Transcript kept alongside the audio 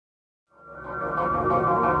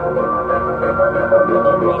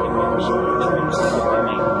musical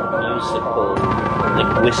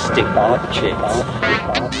linguistic objects.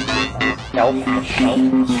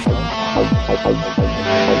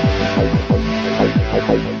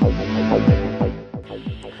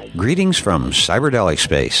 Greetings from Cyberdelic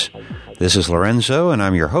Space. This is Lorenzo, and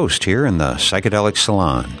I'm your host here in the Psychedelic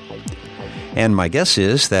Salon. And my guess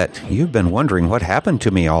is that you've been wondering what happened to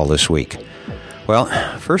me all this week. Well,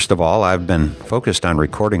 first of all, I've been focused on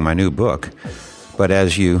recording my new book, but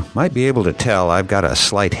as you might be able to tell, I've got a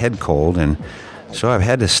slight head cold, and so I've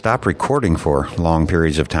had to stop recording for long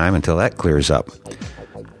periods of time until that clears up,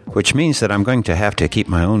 which means that I'm going to have to keep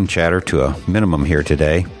my own chatter to a minimum here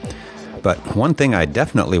today. But one thing I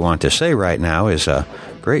definitely want to say right now is a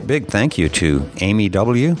great big thank you to Amy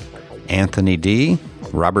W., Anthony D.,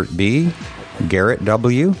 Robert B., Garrett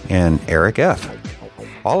W., and Eric F.,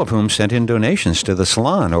 all of whom sent in donations to the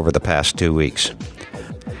salon over the past 2 weeks.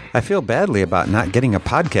 I feel badly about not getting a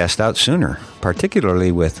podcast out sooner,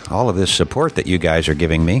 particularly with all of this support that you guys are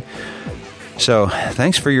giving me. So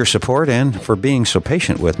thanks for your support and for being so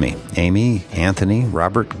patient with me. Amy, Anthony,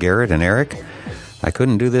 Robert, Garrett, and Eric, I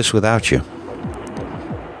couldn't do this without you.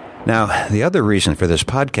 Now, the other reason for this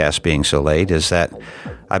podcast being so late is that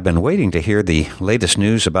I've been waiting to hear the latest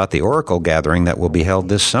news about the Oracle gathering that will be held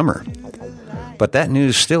this summer. But that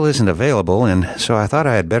news still isn't available, and so I thought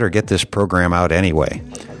I had better get this program out anyway.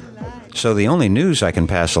 So the only news I can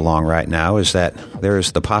pass along right now is that there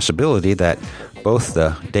is the possibility that both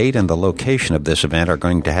the date and the location of this event are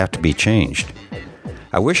going to have to be changed.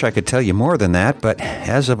 I wish I could tell you more than that, but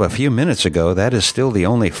as of a few minutes ago, that is still the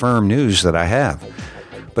only firm news that I have.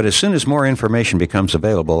 But as soon as more information becomes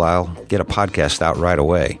available, I'll get a podcast out right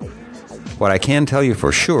away. What I can tell you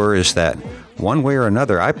for sure is that one way or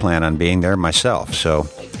another, I plan on being there myself, so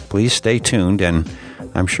please stay tuned, and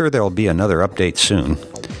I'm sure there'll be another update soon.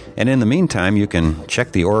 And in the meantime, you can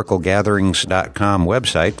check the oraclegatherings.com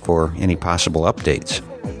website for any possible updates.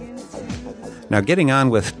 Now, getting on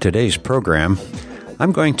with today's program,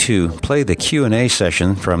 I'm going to play the Q&A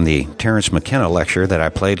session from the Terence McKenna lecture that I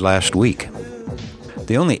played last week.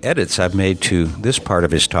 The only edits I've made to this part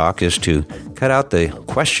of his talk is to cut out the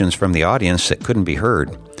questions from the audience that couldn't be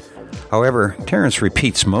heard. However, Terence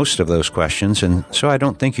repeats most of those questions, and so I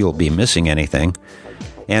don't think you'll be missing anything.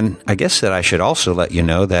 And I guess that I should also let you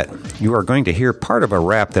know that you are going to hear part of a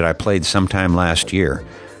rap that I played sometime last year.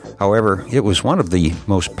 However, it was one of the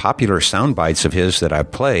most popular sound bites of his that I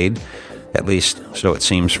played, at least so it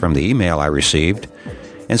seems from the email I received,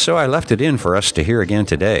 and so I left it in for us to hear again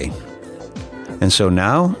today. And so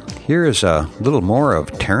now, here is a little more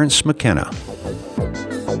of Terence McKenna.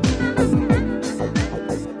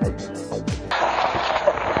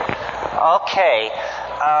 Okay.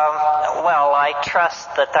 Well, I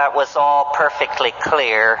trust that was all perfectly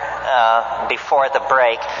clear before the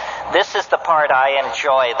break. This is the part I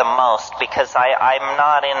enjoy the most because I'm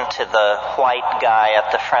not into the white guy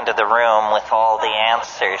at the front of the room with all the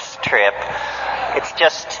answers trip. It's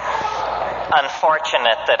just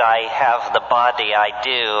unfortunate that I have the body I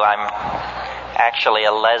do. I'm actually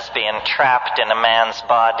a lesbian trapped in a man's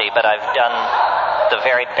body, but I've done the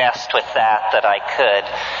very best with that I could.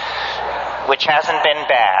 Which hasn't been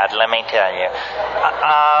bad, let me tell you.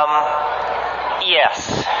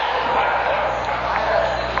 Yes.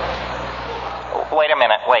 Wait a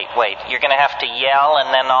minute, wait. You're going to have to yell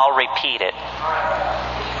and then I'll repeat it.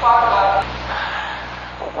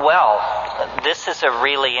 Well, this is a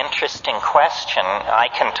really interesting question. I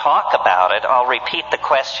can talk about it. I'll repeat the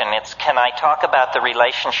question. It's, can I talk about the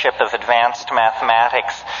relationship of advanced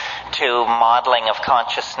mathematics to modeling of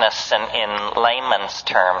consciousness in layman's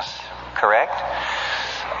terms? Correct?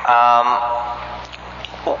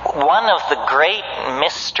 One of the great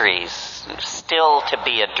mysteries still to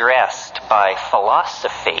be addressed by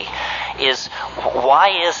philosophy is why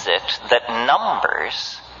is it that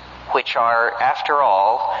numbers, which are, after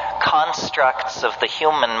all, constructs of the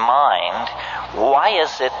human mind, why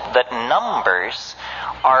is it that numbers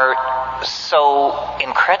are so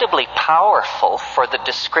incredibly powerful for the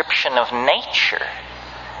description of nature?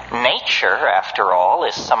 Nature, after all,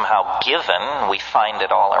 is somehow given. We find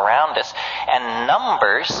it all around us. And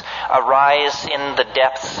numbers arise in the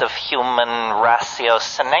depths of human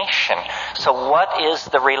ratiocination. So what is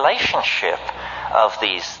the relationship of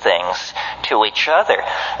these things to each other?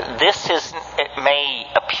 It may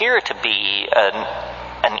appear to be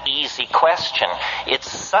an easy question.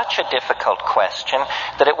 It's such a difficult question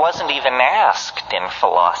that it wasn't even asked in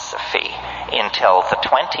philosophy until the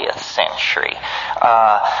 20th century.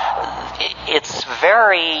 It's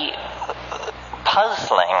very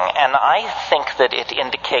puzzling, and I think that it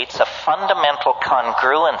indicates a fundamental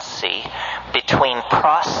congruency between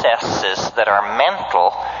processes that are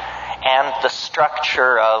mental and the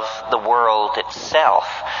structure of the world itself.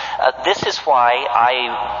 This is why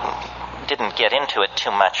I didn't get into it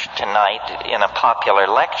too much tonight in a popular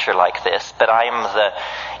lecture like this, but I'm the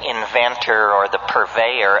inventor or the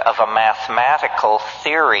purveyor of a mathematical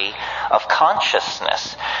theory of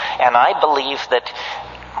consciousness. And I believe that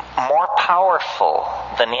more powerful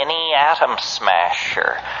than any atom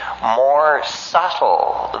smasher, more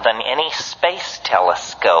subtle than any space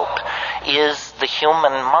telescope, is the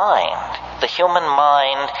human mind. The human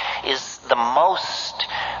mind is the most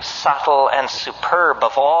subtle and superb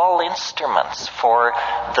of all instruments for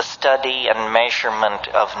the study and measurement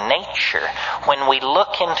of nature. When we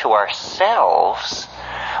look into ourselves,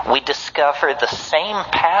 we discover the same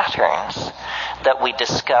patterns that we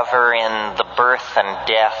discover in the birth and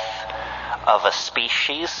death of a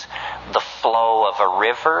species, the flow of a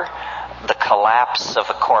river, the collapse of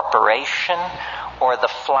a corporation, or the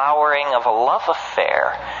flowering of a love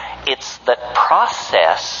affair. It's that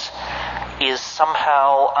process is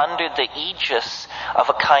somehow under the aegis of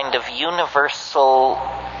a kind of universal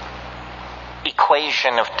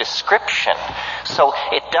equation of description. So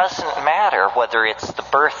it doesn't matter whether it's the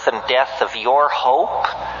birth and death of your hope,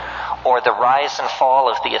 or the rise and fall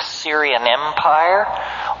of the Assyrian Empire,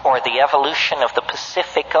 or the evolution of the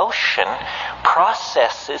Pacific Ocean.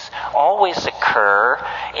 Processes always occur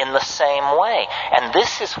in the same way. And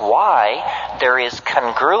this is why there is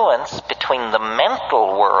congruence between the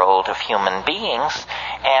mental world of human beings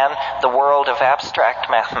and the world of abstract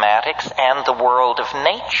mathematics and the world of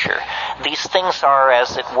nature. These things are,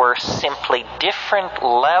 as it were, simply different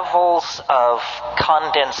levels of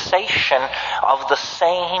condensation of the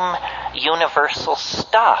same universal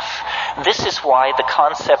stuff. This is why the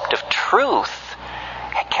concept of truth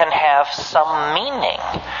can have some meaning.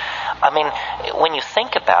 I mean, when you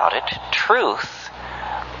think about it, truth,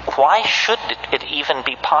 why should it even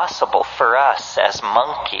be possible for us as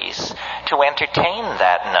monkeys to entertain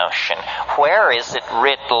that notion? Where is it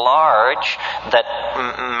writ large that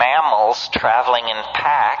mammals traveling in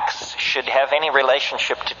packs should have any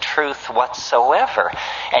relationship to truth whatsoever?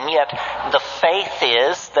 And yet the faith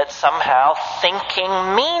is that somehow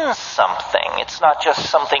thinking means something. It's not just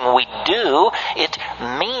something we do, it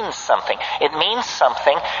means something. It means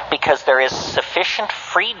something because there is sufficient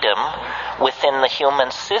freedom within the human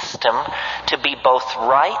system to be both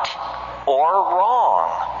right or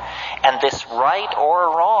wrong. And this right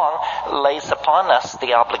or wrong lays upon us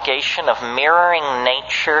the obligation of mirroring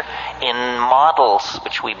nature in models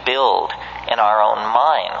which we build in our own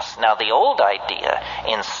minds. Now, the old idea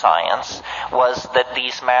in science was that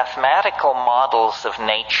these mathematical models of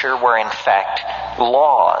nature were in fact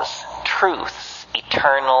laws, truths,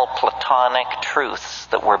 eternal Platonic truths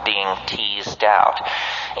that were being teased out.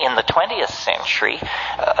 In the 20th century,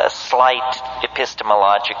 a slight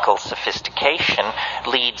epistemological sophistication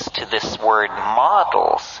leads to this word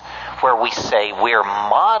models, where we say we're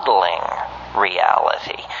modeling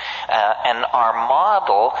reality. And our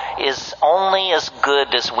model is only as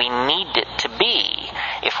good as we need it to be.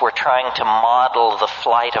 If we're trying to model the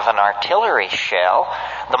flight of an artillery shell,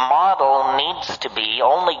 the model needs to be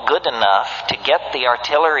only good enough to get the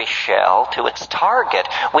artillery shell to its target.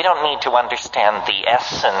 We don't need to understand the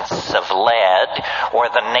essence of lead or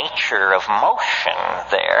the nature of motion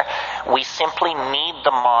there. We simply need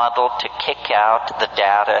the model to kick out the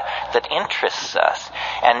data that interests us.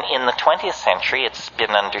 And in the 20th century, it's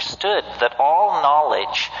been understood that all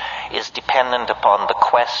knowledge is dependent upon the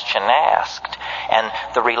question asked. And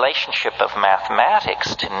the relationship of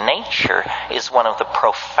mathematics to nature is one of the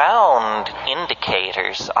profound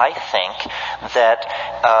indicators, I think,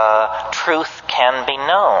 that truth can be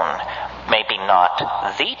known. Maybe not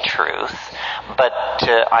the truth, but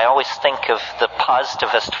I always think of the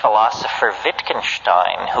positivist philosopher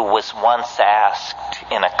Wittgenstein, who was once asked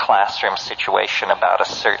in a classroom situation about a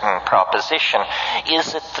certain proposition,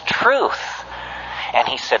 is it the truth? And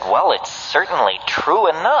he said, well, it's certainly true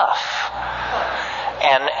enough.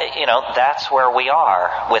 And, that's where we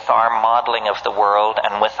are with our modeling of the world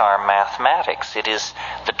and with our mathematics. It is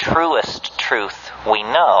the truest truth we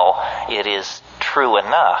know. It is true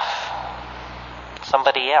enough.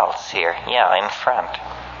 Somebody else here. Yeah, in front.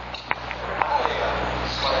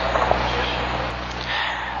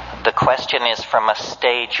 The question is from a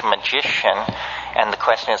stage magician, and the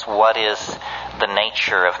question is, what is the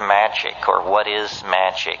nature of magic, or what is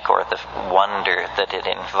magic, or the wonder that it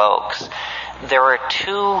invokes? there are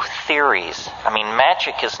two theories. I mean,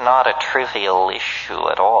 magic is not a trivial issue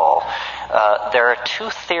at all. There are two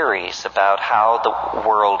theories about how the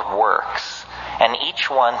world works, and each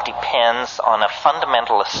one depends on a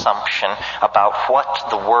fundamental assumption about what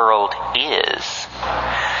the world is.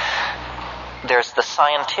 There's the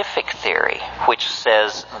scientific theory, which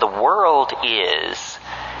says the world is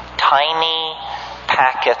tiny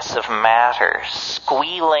packets of matter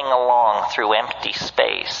squealing along through empty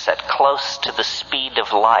space at close to the speed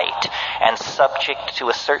of light and subject to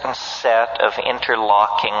a certain set of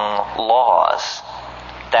interlocking laws.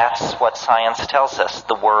 That's what science tells us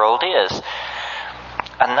the world is.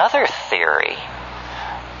 Another theory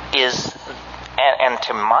is, and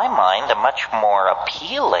to my mind, a much more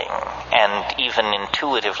appealing and even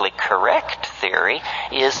intuitively correct theory,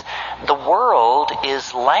 is the world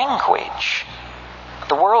is language.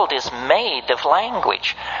 The world is made of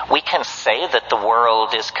language. We can say that the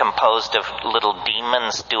world is composed of little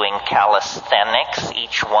demons doing calisthenics,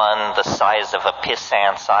 each one the size of a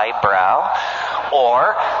pissant's eyebrow.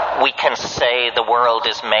 Or we can say the world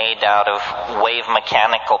is made out of wave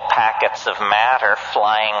mechanical packets of matter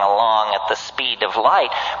flying along at the speed of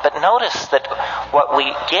light. But notice that what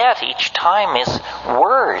we get each time is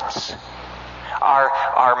words.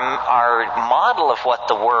 Our model of what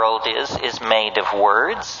the world is made of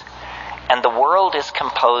words, and the world is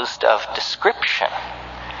composed of description.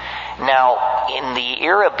 Now, in the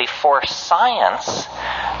era before science,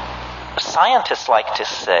 scientists like to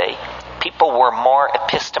say people were more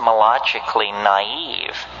epistemologically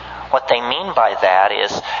naive. What they mean by that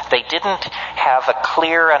is they didn't have a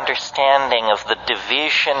clear understanding of the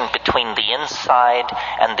division between the inside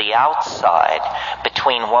and the outside,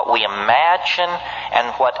 between what we imagine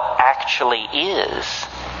and what actually is.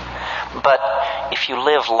 But if you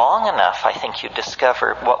live long enough, I think you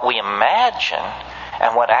discover what we imagine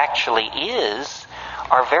and what actually is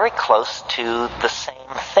are very close to the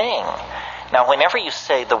same thing. Now, whenever you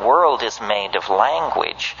say the world is made of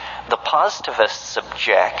language, the positivists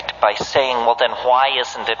object by saying, well, then why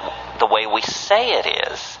isn't it the way we say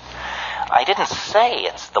it is? I didn't say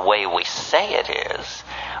it's the way we say it is.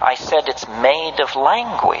 I said it's made of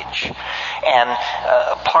language. And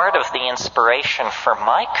part of the inspiration for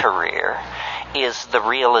my career is the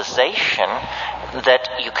realization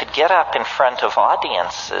that you could get up in front of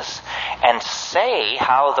audiences and say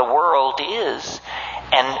how the world is,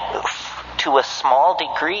 and to a small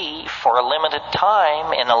degree, for a limited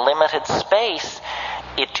time, in a limited space,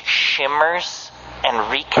 it shimmers and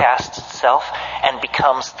recasts itself and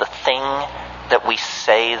becomes the thing that we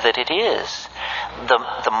say that it is.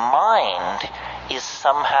 The mind is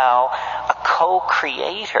somehow a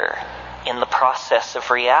co-creator in the process of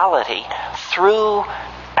reality through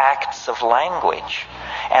acts of language.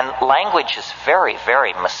 And language is very,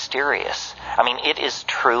 very mysterious. I mean, it is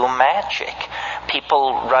true magic.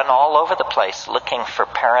 People run all over the place looking for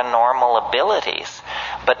paranormal abilities.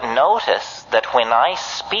 But notice that when I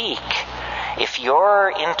speak, if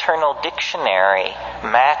your internal dictionary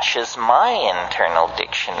matches my internal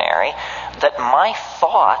dictionary, that my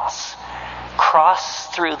thoughts cross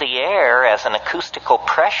through the air as an acoustical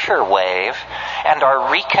pressure wave and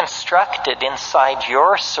are reconstructed inside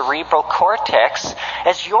your cerebral cortex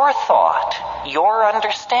as your thought, your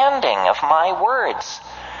understanding of my words.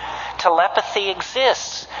 Telepathy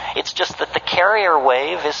exists. It's just that the carrier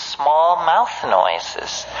wave is small mouth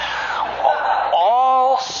noises.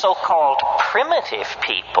 All so-called primitive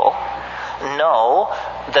people know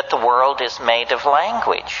that the world is made of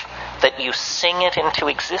language, that you sing it into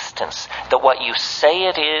existence, that what you say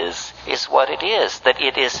it is what it is, that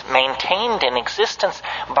it is maintained in existence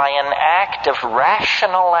by an act of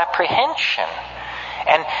rational apprehension.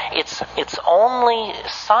 And it's only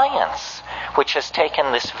science which has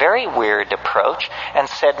taken this very weird approach and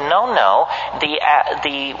said, no,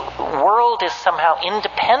 the world is somehow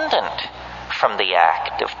independent from the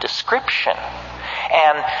act of description.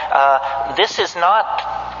 And this is not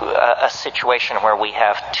a situation where we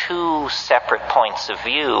have two separate points of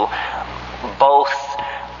view, both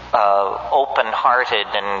open-hearted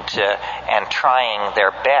and trying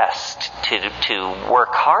their best to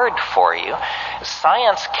work hard for you.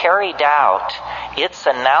 Science carried out its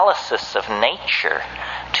analysis of nature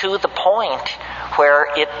to the point where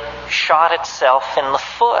it shot itself in the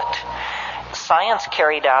foot. Science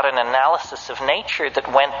carried out an analysis of nature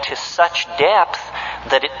that went to such depth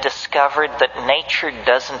that it discovered that nature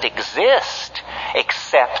doesn't exist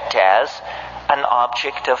except as an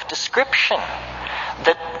object of description.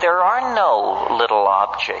 that there are no little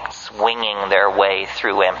objects winging their way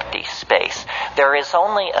through empty space. There is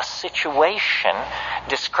only a situation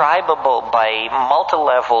describable by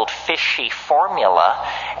multi-leveled fishy formula,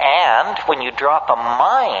 and when you drop a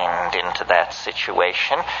mind into that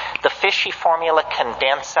situation, the fishy formula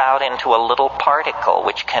condenses out into a little particle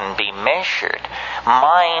which can be measured.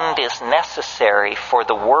 Mind is necessary for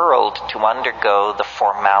the world to undergo the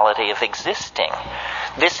formality of existing.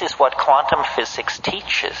 This is what quantum physics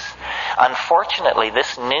teaches. Unfortunately,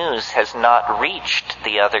 this news has not reached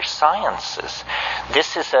the other sciences.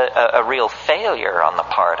 This is a real failure on the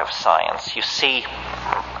part of science. You see,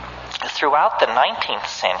 throughout the 19th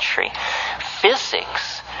century,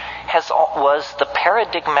 physics was the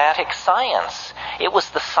paradigmatic science. It was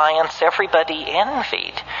the science everybody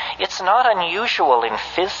envied. It's not unusual in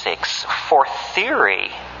physics for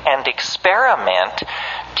theory and experiment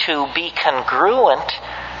to be congruent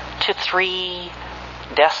to 3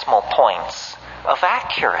 decimal points of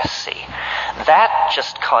accuracy. That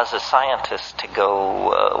just causes scientists to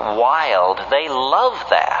go wild. They love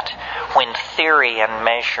that when theory and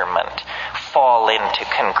measurement fall into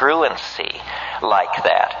congruency like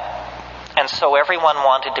that. And so everyone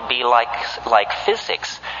wanted to be like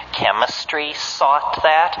physics. Chemistry sought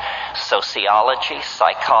that, sociology,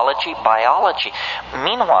 psychology, biology.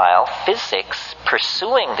 Meanwhile, physics,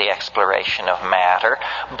 pursuing the exploration of matter,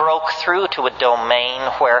 broke through to a domain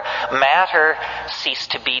where matter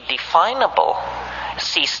ceased to be definable,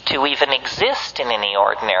 ceased to even exist in any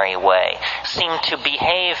ordinary way, seemed to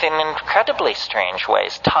behave in incredibly strange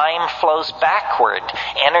ways. Time flows backward.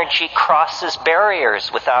 Energy crosses barriers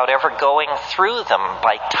without ever going through them,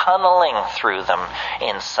 by tunneling through them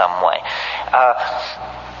in some way.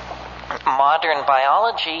 Modern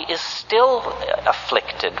biology is still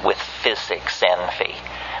afflicted with physics envy.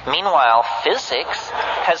 Meanwhile, physics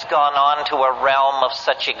has gone on to a realm of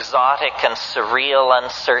such exotic and surreal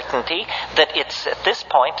uncertainty that it's at this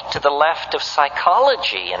point to the left of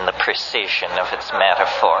psychology in the precision of its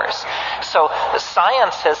metaphors. So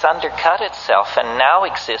science has undercut itself and now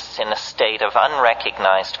exists in a state of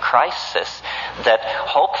unrecognized crisis that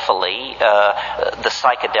hopefully the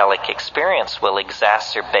psychedelic experience will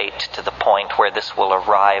exacerbate to the point where this will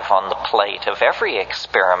arrive on the plate of every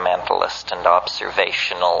experimentalist and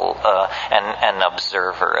observational an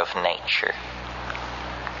observer of nature.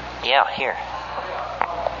 Yeah, here.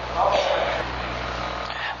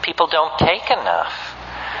 People don't take enough.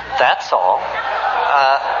 That's all.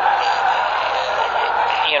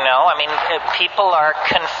 People are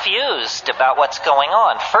confused about what's going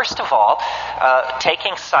on. First of all,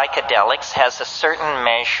 taking psychedelics has a certain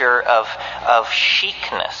measure of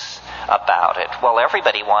chicness about it. Well,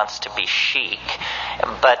 everybody wants to be chic,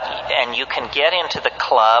 and you can get into the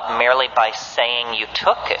club merely by saying you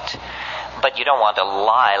took it. But you don't want to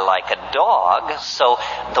lie like a dog, so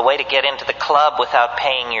the way to get into the club without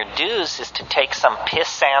paying your dues is to take some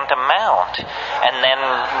pissant amount and then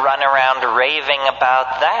run around raving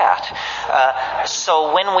about that.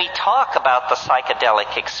 So when we talk about the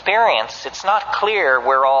psychedelic experience, it's not clear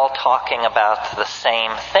we're all talking about the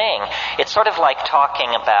same thing. It's sort of like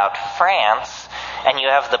talking about France, and you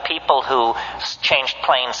have the people who changed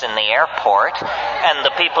planes in the airport and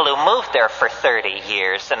the people who moved there for 30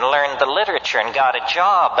 years and learned the literature and got a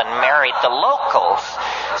job and married the locals.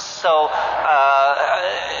 So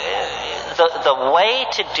the way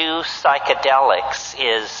to do psychedelics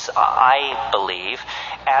is, I believe,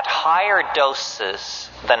 at higher doses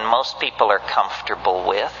than most people are comfortable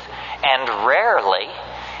with, and rarely,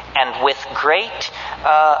 and with great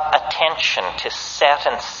attention to set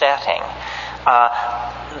and setting.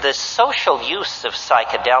 The social use of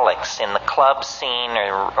psychedelics in the club scene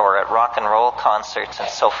or at rock and roll concerts and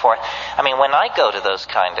so forth, when I go to those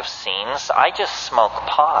kind of scenes, I just smoke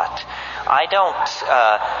pot. I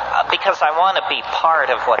don't, because I want to be part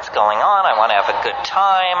of what's going on, I want to have a good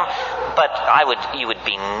time, but you would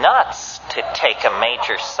be nuts to take a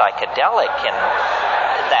major psychedelic in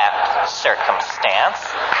that circumstance.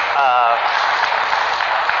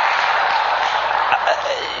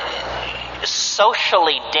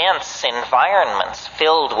 Socially dense environments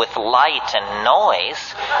filled with light and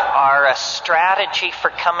noise are a strategy for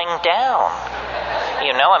coming down.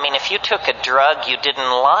 If you took a drug you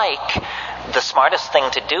didn't like, the smartest thing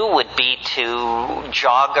to do would be to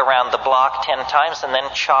jog around the block 10 times and then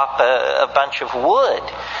chop a bunch of wood.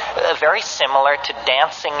 Very similar to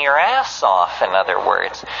dancing your ass off, in other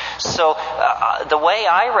words. So the way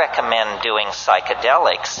I recommend doing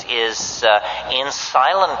psychedelics is in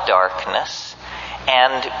silent darkness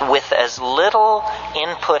and with as little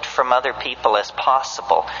input from other people as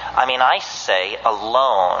possible. I mean, I say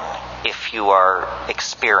alone if you are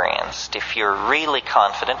experienced, if you're really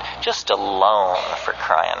confident, just alone, for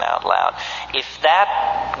crying out loud. If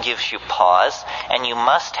that gives you pause, and you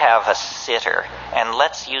must have a sitter, and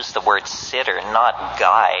let's use the word sitter, not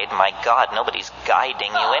guide. My God, nobody's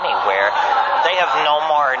guiding you anywhere. They have no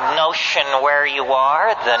more notion where you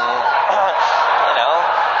are than,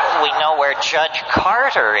 we know where Judge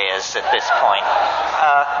Carter is at this point.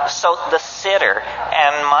 So the sitter,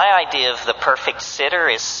 and my idea of the perfect sitter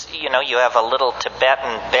is, you have a little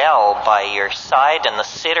Tibetan bell by your side, and the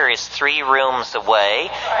sitter is 3 rooms away,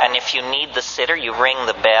 and if you need the sitter, you ring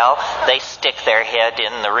the bell, they stick their head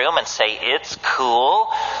in the room and say, "It's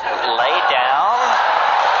cool, lay down,"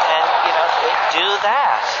 and, do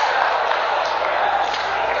that.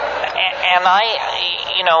 And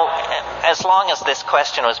as long as this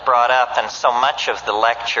question was brought up and so much of the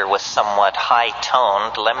lecture was somewhat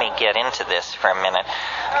high-toned, let me get into this for a minute.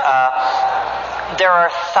 There are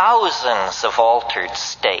thousands of altered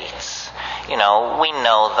states. We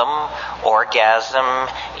know them: orgasm,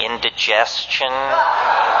 indigestion,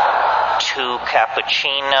 2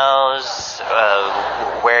 cappuccinos,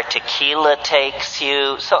 where tequila takes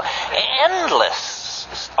you. So endless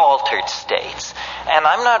altered states. And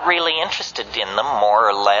I'm not really interested in them more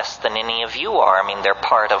or less than any of you are. I mean, they're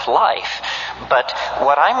part of life. But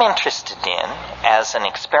what I'm interested in as an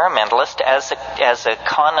experimentalist, as a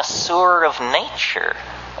connoisseur of nature,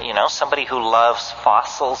 somebody who loves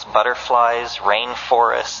fossils, butterflies,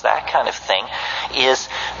 rainforests, that kind of thing, is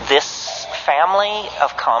this family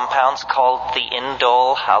of compounds called the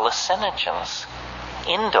indole hallucinogens.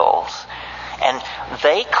 Indoles. And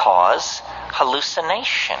they cause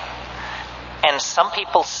hallucination. And some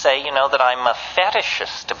people say, that I'm a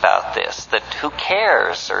fetishist about this, that who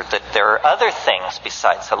cares, or that there are other things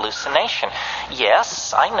besides hallucination.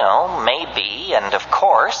 Yes, I know, maybe, and of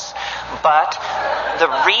course, but the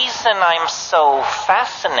reason I'm so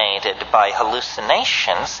fascinated by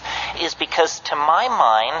hallucinations is because, to my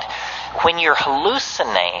mind, when you're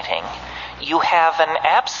hallucinating, you have an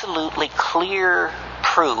absolutely clear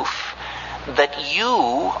proof that you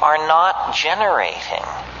are not generating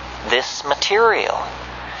this material.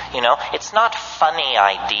 It's not funny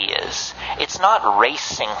ideas. It's not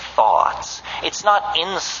racing thoughts. It's not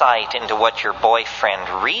insight into what your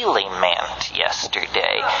boyfriend really meant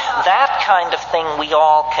yesterday. That kind of thing we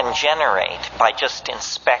all can generate by just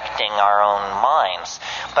inspecting our own minds.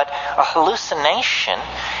 But a hallucination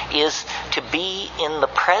is to be in the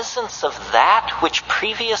presence of that which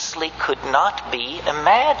previously could not be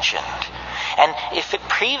imagined. And if it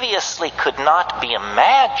previously could not be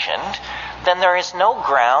imagined, then there is no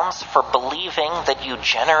grounds for believing that you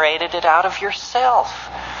generated it out of yourself.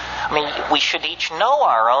 I mean, we should each know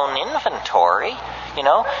our own inventory. You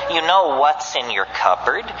know what's in your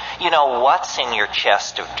cupboard. You know what's in your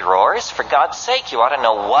chest of drawers. For God's sake, you ought to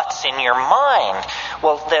know what's in your mind.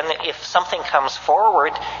 Well, then if something comes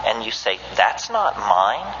forward and you say, "That's not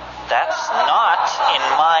mine, that's not in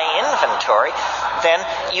my inventory,"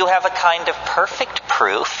 then you have a kind of perfect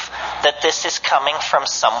proof that this is coming from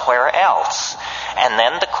somewhere else. And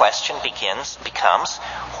then the question becomes,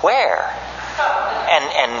 where?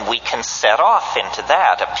 And we can set off into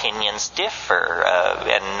that. Opinions differ,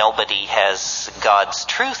 and nobody has God's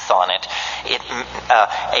truth on it.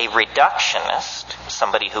 A reductionist,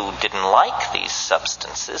 somebody who didn't like these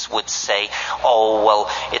substances, would say, "Oh, well,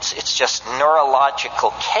 it's just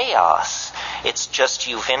neurological chaos. It's just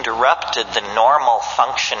you've interrupted the normal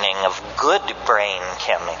functioning of good brain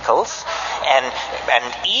chemicals,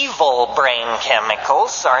 and evil brain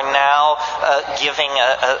chemicals are now giving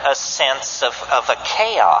a sense of a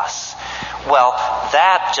chaos." Well,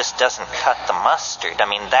 that just doesn't cut the mustard. I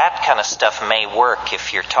mean, that kind of stuff may work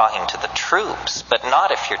if you're talking to the troops, but not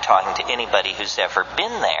if you're talking to anybody who's ever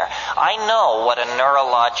been there. I know what a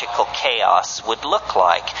neurological chaos would look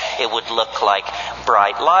like. It would look like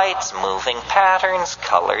bright lights, moving patterns,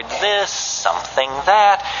 colored this, something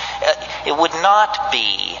that. It would not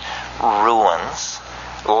be ruins,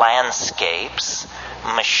 landscapes,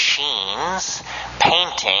 machines,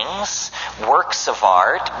 paintings, works of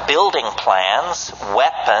art, building plans,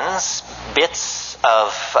 weapons, bits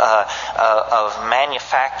of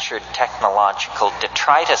manufactured technological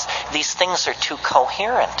detritus. These things are too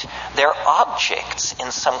coherent. They're objects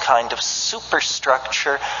in some kind of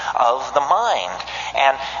superstructure of the mind.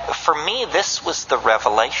 And for me, this was the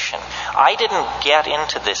revelation. I didn't get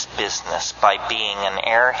into this business by being an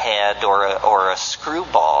airhead or a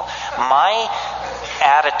screwball. My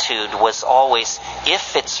attitude was always,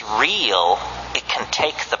 if it's real, it can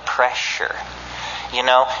take the pressure. You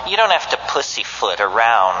know, you don't have to pussyfoot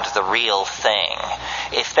around the real thing.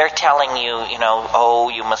 If they're telling you, you know, oh,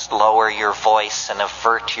 you must lower your voice and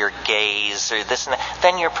avert your gaze or this and that,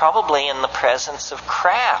 then you're probably in the presence of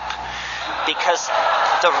crap. Because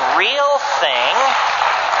the real thing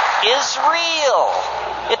is real.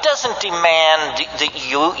 It doesn't demand that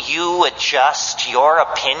you adjust your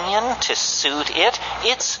opinion to suit it.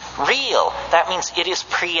 It's real. That means it is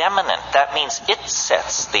preeminent. That means it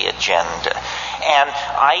sets the agenda. And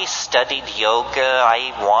I studied yoga.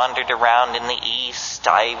 I wandered around in the East.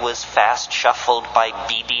 I was fast shuffled by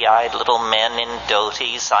beady-eyed little men in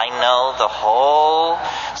dhotis. I know the whole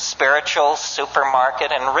spiritual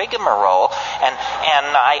supermarket and rigmarole. And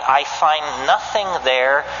I find nothing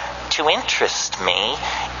there to interest me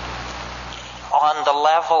on the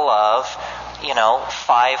level of,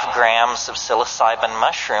 5 grams of psilocybin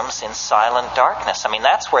mushrooms in silent darkness. I mean,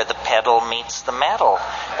 that's where the pedal meets the metal.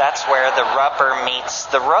 That's where the rubber meets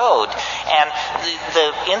the road. And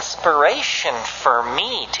the inspiration for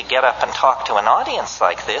me to get up and talk to an audience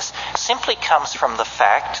like this simply comes from the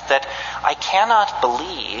fact that I cannot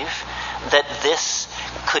believe that this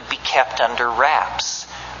could be kept under wraps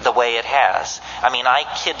the way it has. I mean, I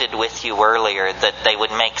kidded with you earlier that they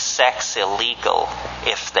would make sex illegal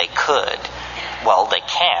if they could. Well, they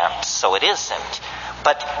can't, so it isn't.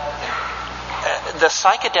 But the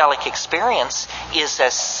psychedelic experience is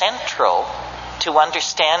as central to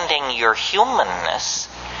understanding your humanness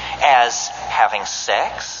as having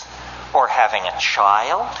sex, or having a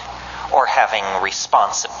child, or having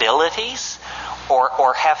responsibilities,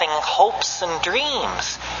 or having hopes and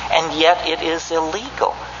dreams. And yet it is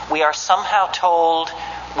illegal. We are somehow told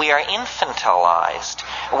we are infantilized.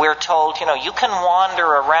 We're told, you can wander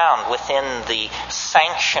around within the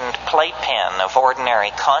sanctioned playpen of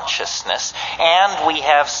ordinary consciousness, and we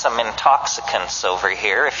have some intoxicants over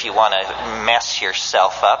here if you want to mess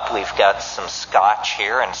yourself up. We've got some scotch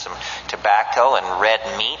here and some tobacco and red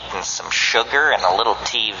meat and some sugar and a little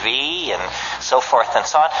TV and so forth and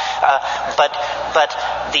so on.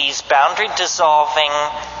 But these boundary-dissolving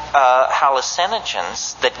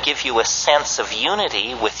hallucinogens that give you a sense of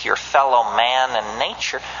unity with your fellow man and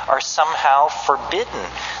nature are somehow forbidden.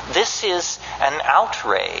 This is an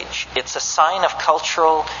outrage. It's a sign of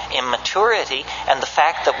cultural immaturity, and the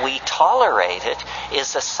fact that we tolerate it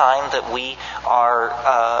is a sign that we are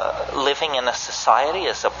living in a society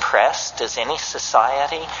as oppressed as any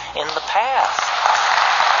society in the past.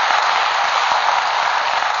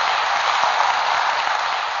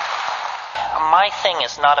 My thing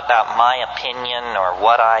is not about my opinion or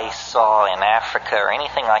what I saw in Africa or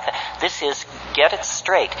anything like that. This is, get it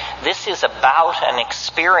straight, this is about an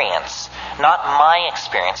experience, not my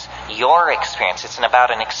experience, your experience. It's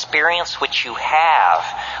about an experience which you have,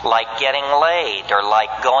 like getting laid or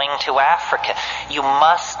like going to Africa. You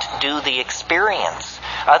must do the experience.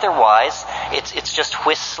 Otherwise, it's just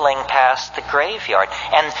whistling past the graveyard.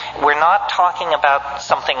 And we're not talking about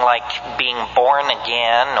something like being born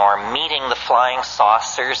again or meeting the flying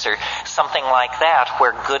saucers or something like that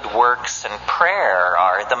where good works and prayer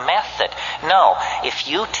are the method. No, if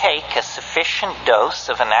you take a sufficient dose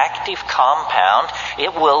of an active compound,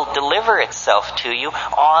 it will deliver itself to you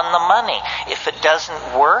on the money. If it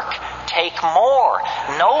doesn't work, take more.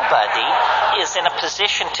 Nobody is in a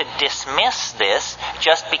position to dismiss this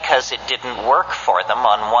just because it didn't work for them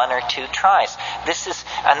on 1 or 2 tries. This is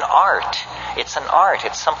an art. It's an art.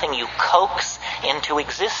 It's something you coax into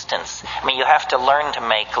existence. I mean, you have to learn to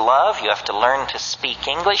make love. You have to learn to speak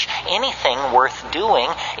English. Anything worth doing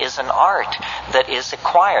is an art that is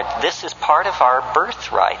acquired. This is part of our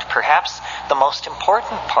birthright, perhaps the most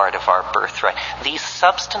important part of our birthright. These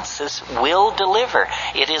substances will deliver.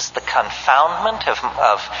 It is the confoundment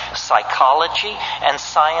of psychology and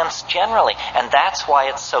science generally. And that's why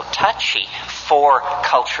it's so touchy for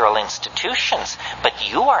cultural institutions.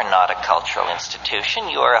 But you are not a cultural institution.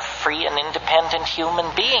 You are a free and independent human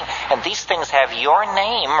being. And these things have your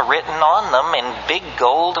name written on them in big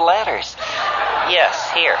gold letters. Yes,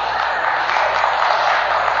 here.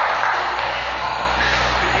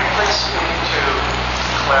 Could you please speak to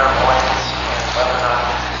clairvoyance and whether or not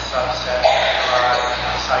it's a subset of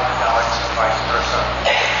psychedelics or vice versa?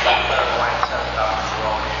 Clairvoyance and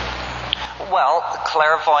worldview. Well,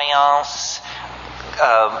 clairvoyance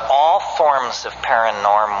all forms of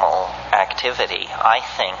paranormal activity, I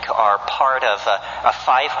think, are part of a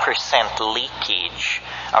 5% leakage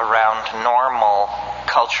around normal,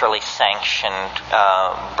 culturally sanctioned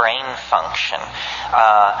brain function.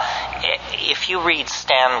 If you read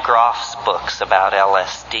Stan Grof's books about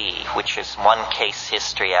LSD, which is one case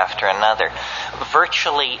history after another,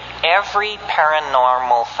 virtually every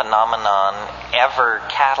paranormal phenomenon ever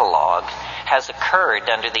cataloged has occurred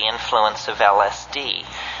under the influence of LSD.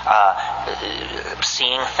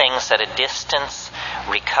 Seeing things at a distance,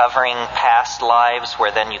 recovering past lives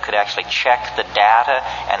where then you could actually check the data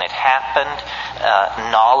and it happened,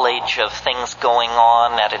 knowledge of things going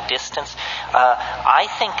on at a distance. I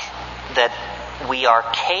think that we are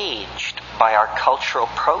caged by our cultural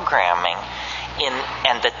programming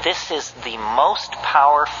and that this is the most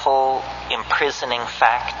powerful imprisoning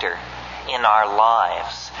factor in our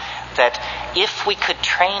lives. That if we could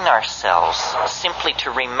train ourselves simply to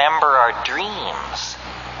remember our dreams,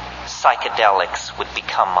 psychedelics would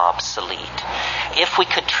become obsolete. If we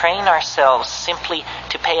could train ourselves simply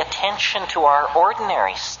to pay attention to our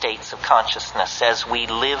ordinary states of consciousness as we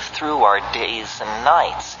live through our days and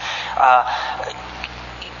nights,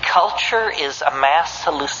 culture is a mass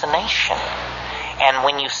hallucination. And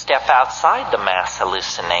when you step outside the mass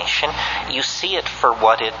hallucination, you see it for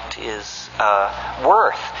what it is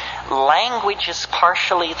worth. Language is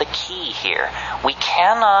partially the key here. We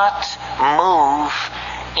cannot move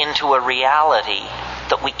into a reality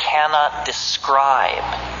that we cannot describe.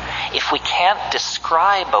 If we can't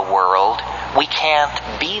describe a world, we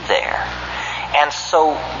can't be there. And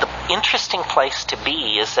so the interesting place to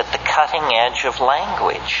be is at the cutting edge of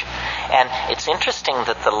language. And it's interesting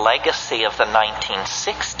that the legacy of the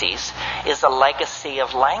 1960s is a legacy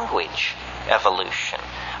of language evolution.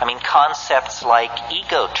 I mean, concepts like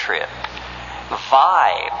ego trip,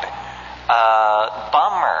 vibe,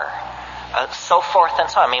 bummer, so forth and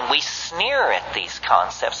so on. I mean, we sneer at these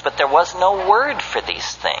concepts, but there was no word for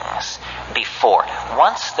these things before.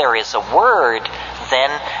 Once there is a word, then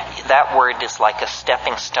that word is like a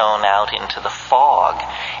stepping stone out into the fog.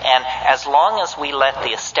 And as long as we let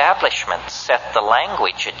the establishment set the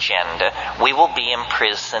language agenda, we will be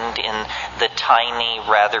imprisoned in the tiny,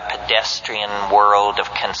 rather pedestrian world of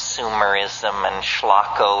consumerism and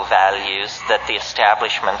schlocko values that the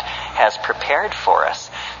establishment has prepared for us.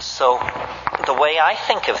 So the way I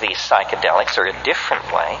think of these psychedelics, or a different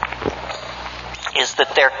way, is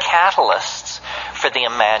that they're catalysts for the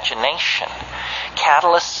imagination.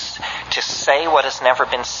 Catalysts to say what has never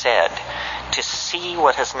been said, to see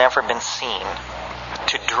what has never been seen,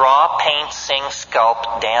 to draw, paint, sing,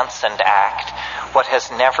 sculpt, dance, and act what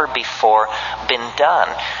has never before been done,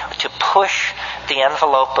 to push the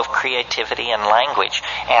envelope of creativity and language.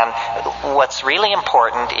 And what's really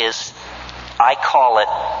important is, I call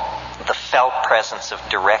it the felt presence of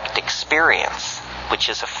direct experience, which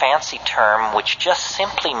is a fancy term which just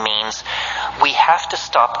simply means we have to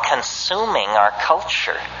stop consuming our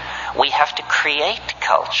culture. We have to create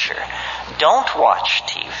culture. Don't watch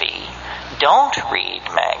TV. Don't read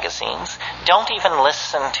magazines. Don't even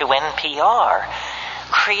listen to NPR.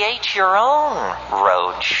 Create your own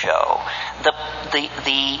road show.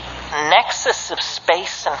 The nexus of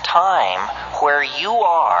space and time where you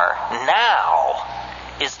are now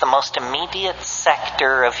is the most immediate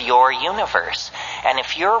sector of your universe. And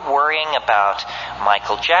if you're worrying about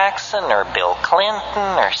Michael Jackson or Bill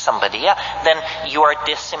Clinton or somebody else, then you are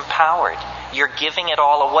disempowered. You're giving it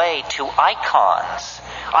all away to icons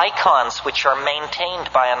which are maintained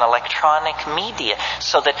by an electronic media,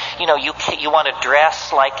 so that you want to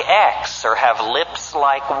dress like X or have lips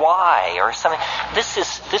like Y or something. This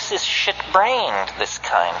is shit-brained, this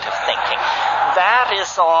kind of thinking. That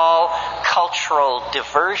is all cultural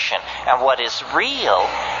diversion. And what is real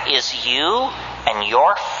is you and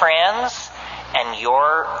your friends and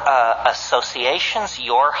your associations,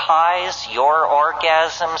 your highs, your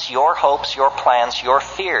orgasms, your hopes, your plans, your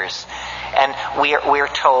fears. And we're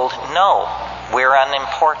told, no, we're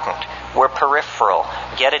unimportant, we're peripheral,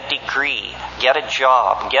 get a degree, get a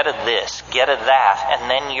job, get a this, get a that, and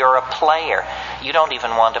then you're a player. You don't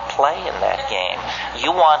even want to play in that game.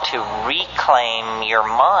 You want to reclaim your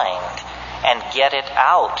mind and get it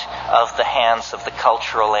out of the hands of the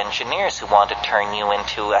cultural engineers who want to turn you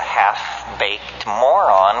into a half-baked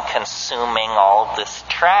moron consuming all this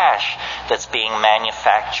trash that's being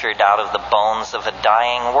manufactured out of the bones of a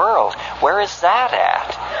dying world. Where is that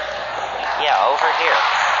at? Yeah, over here.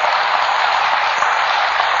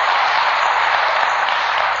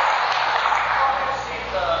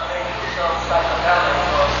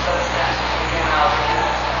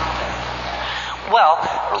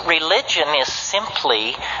 Well, religion is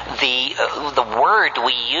simply the word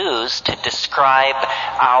we use to describe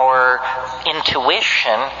our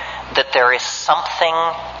intuition that there is something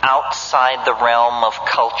outside the realm of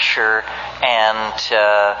culture and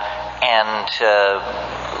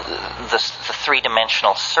the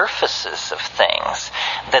three-dimensional surfaces of things,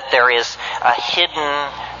 that there is a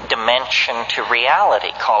hidden dimension to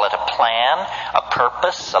reality. Call it a plan, a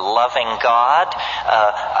purpose, a loving God,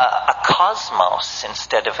 a cosmos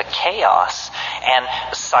instead of a chaos. And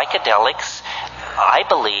psychedelics, I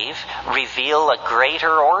believe, reveal a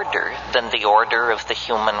greater order than the order of the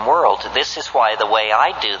human world. This is why the way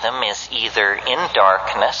I do them is either in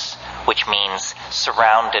darkness, which means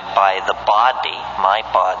surrounded by the body, my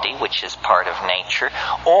body, which is part of nature,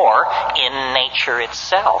 or in nature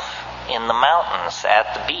itself, in the mountains,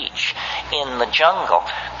 at the beach, in the jungle.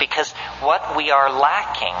 Because what we are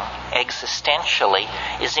lacking existentially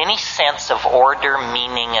is any sense of order,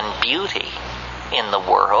 meaning, and beauty in the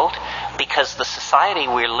world, because the society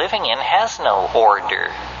we're living in has no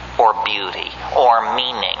order or beauty or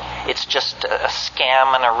meaning. It's just a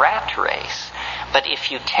scam and a rat race. But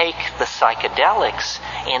if you take the psychedelics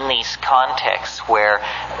in these contexts where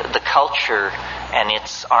the culture and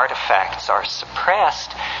its artifacts are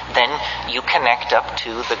suppressed, then you connect up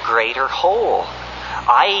to the greater whole.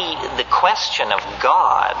 The question of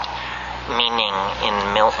God, meaning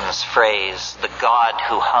in Milton's phrase, the God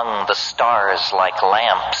who hung the stars like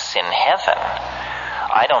lamps in heaven,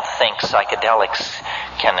 I don't think psychedelics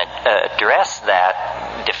can address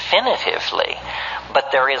that definitively.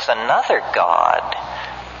 But there is another God,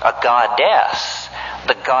 a goddess,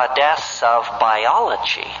 the goddess of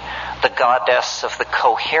biology, the goddess of the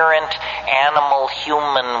coherent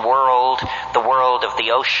animal-human world, the world of the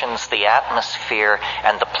oceans, the atmosphere,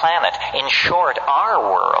 and the planet. In short, our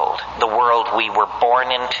world, the world we were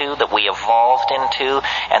born into, that we evolved into,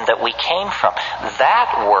 and that we came from.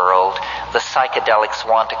 That world, the psychedelics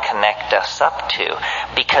want to connect us up to,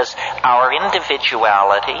 because our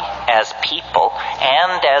individuality as people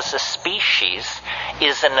and as a species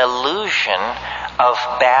is an illusion of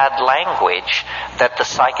bad language that the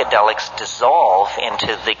psychedelics dissolve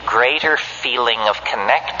into the greater feeling of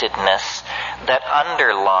connectedness that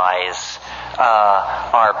underlies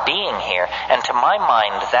our being here. And to my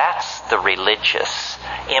mind, that's the religious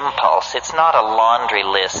impulse. It's not a laundry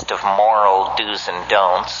list of moral do's and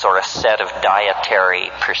don'ts or a set of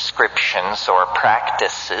dietary prescriptions or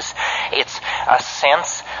practices. It's a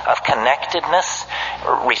sense of connectedness,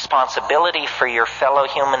 responsibility for your fellow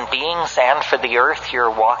human beings and for the earth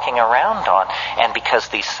you're walking around on. And because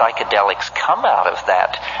these psychedelics come out of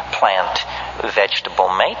that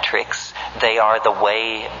plant-vegetable matrix, they are the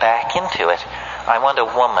way back into it. I want a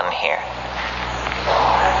woman here.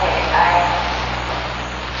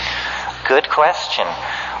 Good question.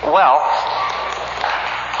 Well,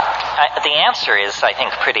 the answer is, I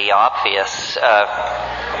think, pretty obvious.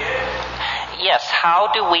 Yes,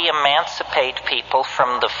 how do we emancipate people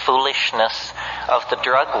from the foolishness of the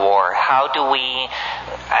drug war? How do we,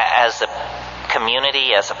 as a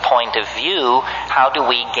community, as a point of view, how do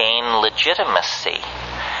we gain legitimacy?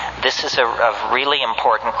 This is a really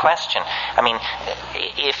important question. I mean,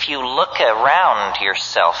 if you look around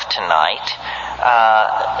yourself tonight,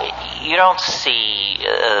 you don't see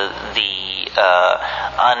the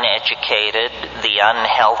uneducated, the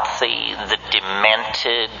unhealthy, the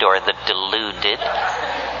demented, or the deluded.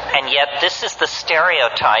 And yet this is the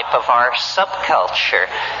stereotype of our subculture.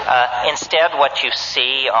 Instead, what you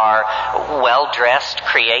see are well-dressed,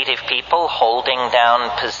 creative people holding down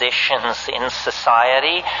positions in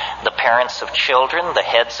society, the parents of children, the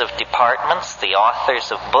heads of departments, the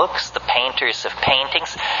authors of books, the painters of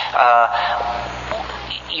paintings.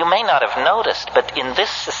 You may not have noticed, but in this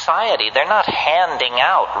society, they're not handing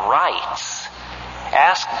out rights.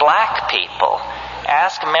 Ask black people.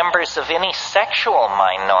 Ask members of any sexual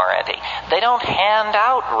minority. They don't hand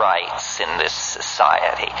out rights in this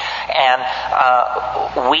society. And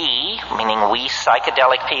we, meaning we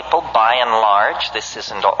psychedelic people, by and large, this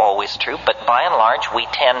isn't always true, but by and large, we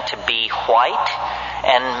tend to be white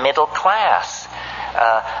and middle class.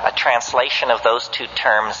 A translation of those two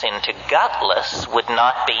terms into gutless would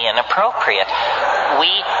not be inappropriate.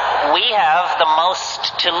 We have the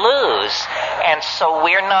most to lose, and so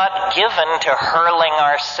we're not given to hurling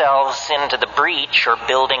ourselves into the breach or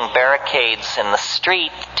building barricades in the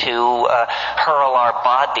street to hurl our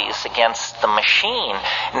bodies against the machine.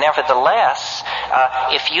 Nevertheless,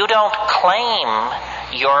 if you don't claim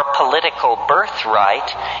your political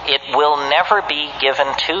birthright, it will never be given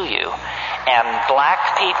to you. And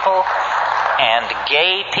black people and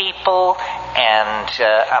gay people and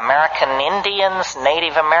American Indians,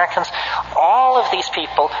 Native Americans, all of these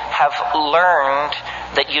people have learned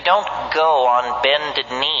that you don't go on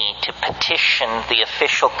bended knee to petition the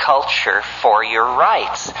official culture for your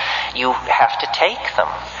rights. You have to take them.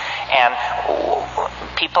 And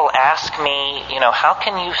people ask me, how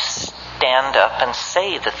can you stand up and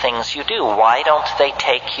say the things you do? Why don't they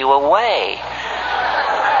take you away?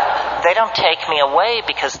 They don't take me away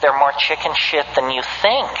because they're more chicken shit than you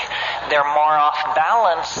think. They're more off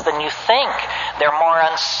balance than you think. They're more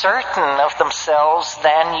uncertain of themselves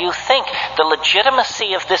than you think. The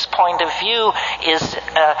legitimacy of this point of view is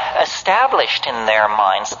established in their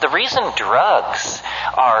minds. The reason drugs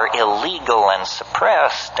are illegal and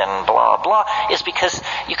suppressed and blah, blah, is because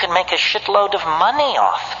you can make a shitload of money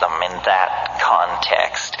off them in that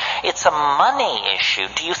context. It's a money issue.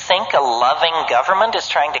 Do you think a loving government is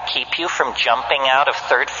trying to keep you from jumping out of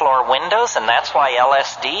third-floor windows, and that's why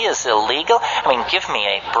LSD is illegal? I mean, give me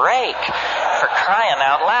a break, for crying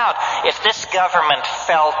out loud. If this government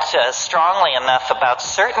felt strongly enough about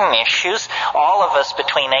certain issues, all of us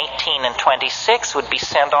between 18 and 26 would be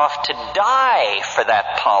sent off to die for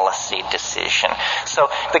that policy decision. So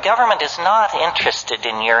the government is not interested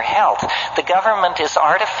in your health. The government is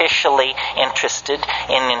artificially interested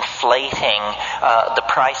in inflating the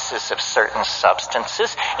prices of certain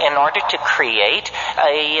substances in order to create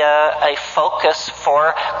a focus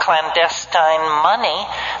for clandestine money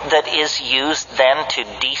that is used then to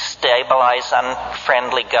destabilize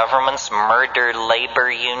unfriendly governments, murder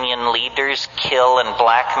labor union leaders, kill and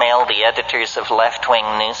blackmail the editors of left-wing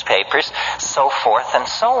newspapers, so forth and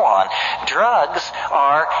so on. Drugs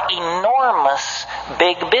are enormous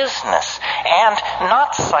big business, and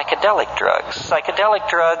not psychedelic drugs. Psychedelic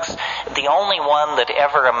drugs, the only one that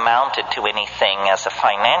ever amounted to anything as a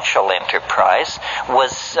financial enterprise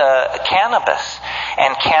was cannabis.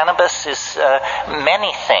 And cannabis is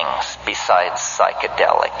many things besides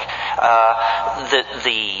psychedelic.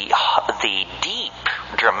 The deep,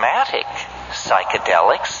 dramatic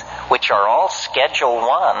psychedelics, which are all Schedule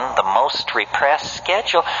 1, the most repressed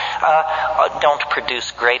schedule, don't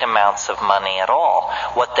produce great amounts of money at all.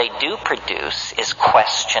 What they do produce is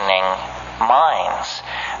questioning minds.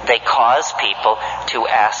 They cause people to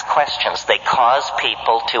ask questions. They cause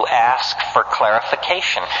people to ask for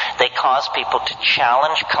clarification. They cause people to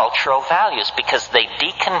challenge cultural values because they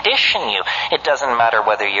decondition you. It doesn't matter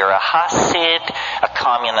whether you're a Hasid, a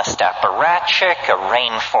communist apparatchik, a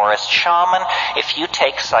rainforest shaman. If you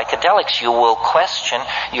take psychedelics, you will question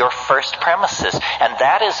your first premises. And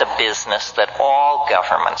that is a business that all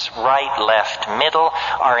governments, right, left, middle,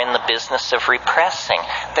 are in the business of repressing.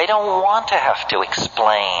 They don't want to have to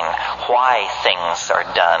explain why things are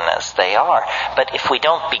done as they are. But if we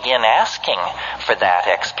don't begin asking for that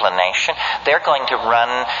explanation, they're going to run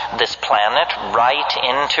this planet right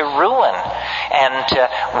into ruin.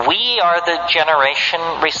 And we are the generation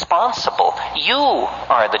responsible. You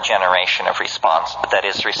are the generation that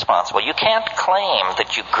is responsible. You can't claim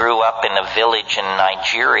that you grew up in a village in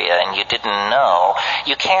Nigeria and you didn't know.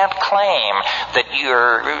 You can't claim that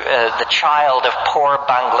you're the child of poor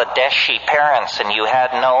Bangladeshi parents and you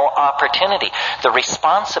had no opportunity. The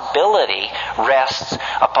responsibility rests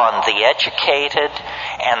upon the educated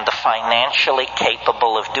and the financially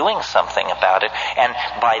capable of doing something about it. And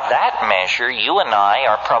by that measure, you and I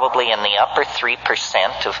are probably in the upper 3%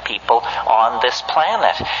 of people on this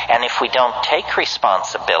planet. And if we don't take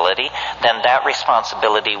responsibility, then that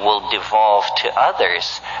responsibility will devolve to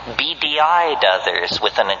others, beady-eyed others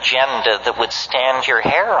with an agenda that would stand your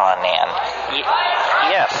hair on end.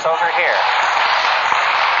 Yes, over here.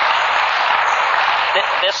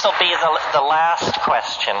 This will be the last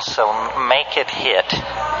question, so make it hit.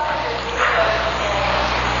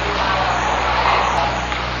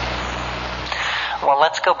 Well,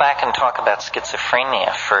 let's go back and talk about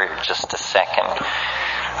schizophrenia for just a second.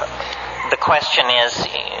 The question is,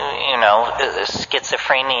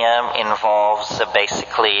 schizophrenia involves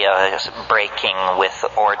basically breaking with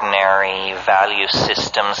ordinary value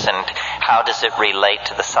systems, and how does it relate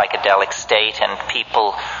to the psychedelic state? And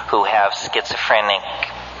people who have schizophrenic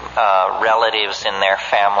relatives in their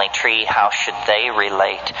family tree, how should they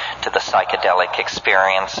relate to the psychedelic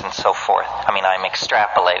experience and so forth? I mean, I'm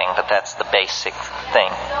extrapolating, but that's the basic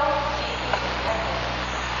thing.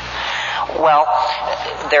 Well,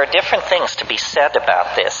 there are different things to be said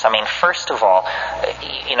about this. I mean, first of all,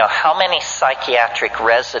 how many psychiatric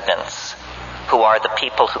residents who are the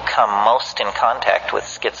people who come most in contact with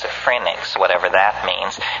schizophrenics, whatever that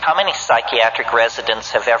means, how many psychiatric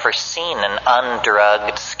residents have ever seen an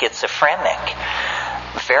undrugged schizophrenic?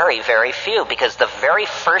 Very, very few, because the very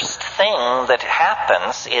first thing that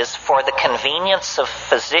happens is, for the convenience of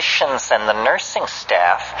physicians and the nursing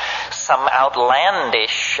staff, some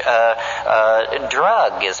outlandish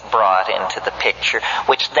drug is brought into the picture,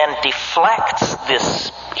 which then deflects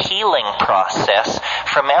this healing process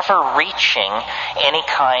from ever reaching any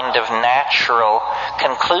kind of natural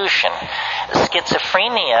conclusion.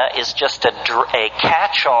 Schizophrenia is just a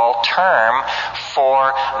catch-all term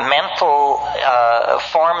for mental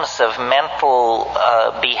forms of mental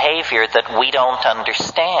behavior that we don't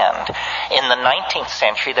understand. In the 19th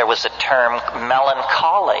century, there was a term,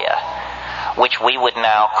 melancholia, which we would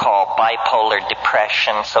now call bipolar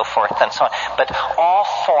depression, so forth and so on. But all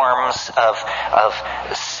forms of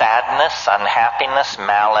sadness, unhappiness,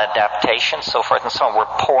 maladaptation, so forth and so on, were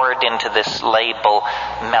poured into this label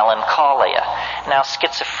melancholia. Now,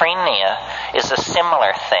 schizophrenia is a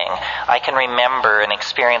similar thing. I can remember an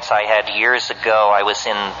experience I had years ago. I was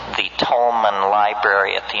in the Tolman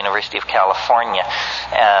Library at the University of California,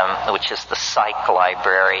 which is the psych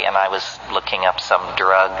library, and I was looking up some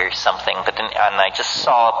drug or something, and I just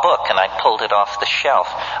saw a book, and I pulled it off the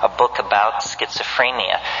shelf, a book about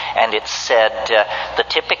schizophrenia. And it said, the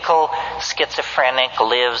typical schizophrenic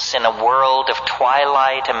lives in a world of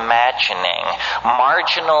twilight imagining,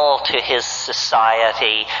 marginal to his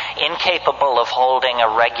society, incapable of holding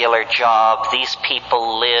a regular job. These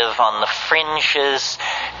people live on the fringes,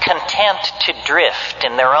 content to drift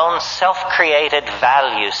in their own self-created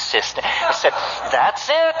value system. I said, that's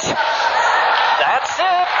it. That's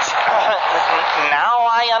it. Now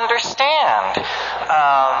I understand.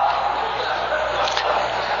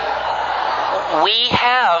 We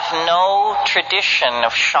have no tradition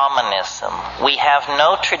of shamanism. We have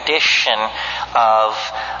no tradition of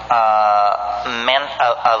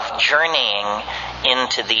journeying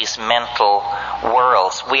into these mental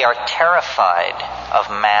worlds. We are terrified of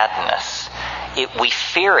madness. We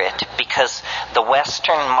fear it because the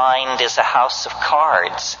Western mind is a house of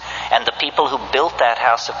cards, and the people who built that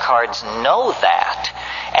house of cards know that,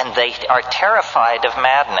 and they are terrified of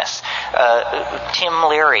madness. Tim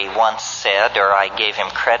Leary once said, or I gave him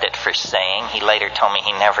credit for saying, he later told me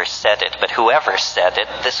he never said it, but whoever said it,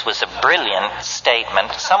 this was a brilliant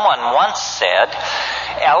statement. Someone once said,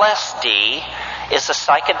 LSD is a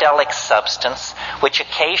psychedelic substance which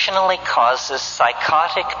occasionally causes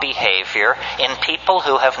psychotic behavior in people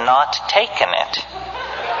who have not taken it.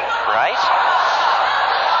 Right?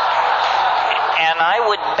 And I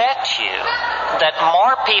would bet you that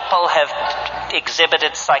more people have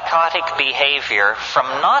exhibited psychotic behavior from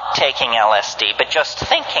not taking LSD, but just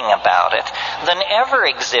thinking about it, than ever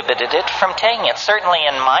exhibited it from taking it. Certainly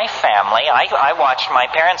in my family, I watched my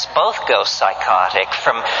parents both go psychotic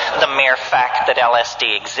from the mere fact that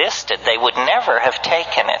LSD existed. They would never have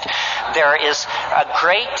taken it. There is a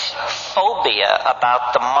great phobia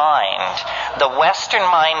about the mind. The Western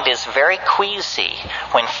mind is very queasy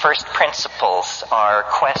when first principles are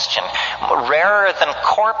questioned. Rarer than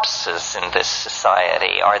corpses in this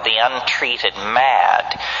society are the untreated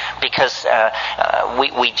mad, because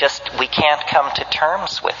we can't come to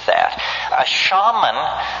terms with that. A shaman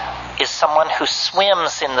is someone who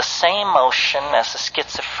swims in the same ocean as a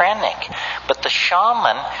schizophrenic, but the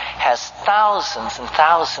shaman has thousands and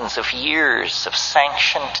thousands of years of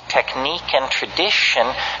sanctioned technique and tradition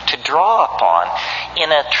to draw upon.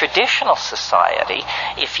 In a traditional society,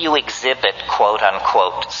 if you exhibit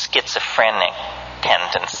quote-unquote schizophrenic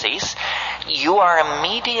tendencies, you are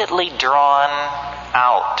immediately drawn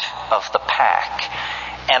out of the pack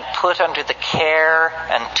and put under the care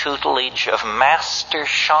and tutelage of master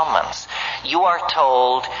shamans. You are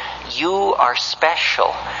told you are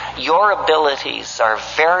special. Your abilities are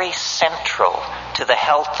very central to the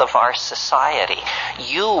health of our society.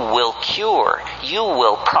 You will cure. You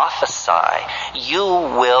will prophesy. You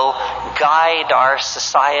will guide our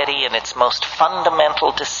society in its most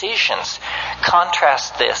fundamental decisions.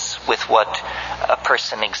 Contrast this with what a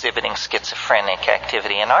person exhibiting schizophrenic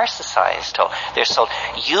activity in our society is told. They're told,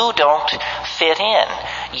 you don't fit in.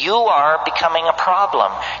 You are becoming a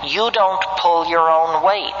problem. You don't pull your own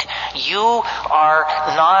weight. You are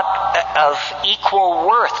not of equal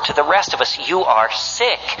worth to the rest of us. You are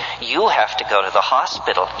sick. You have to go to the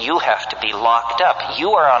hospital. You have to be locked up.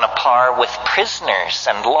 You are on a par with prisoners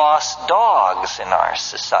and lost dogs in our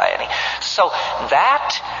society. So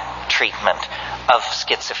that treatment of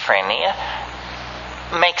schizophrenia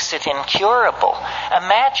makes it incurable.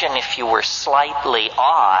 Imagine if you were slightly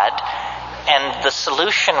odd and the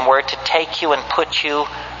solution were to take you and put you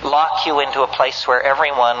lock you into a place where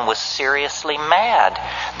everyone was seriously mad.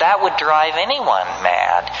 That would drive anyone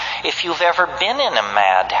mad. If you've ever been in a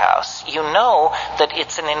madhouse, you know that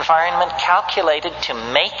it's an environment calculated to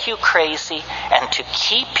make you crazy and to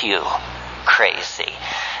keep you crazy.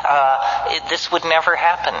 This would never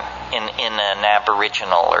happen in an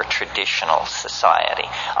Aboriginal or traditional society.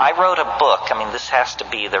 I wrote a book. This has to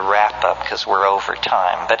be the wrap-up because we're over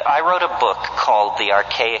time. But I wrote a book called The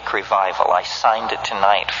Archaic Revival. I signed it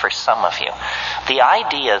tonight for some of you. The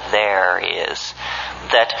idea there is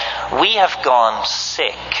that we have gone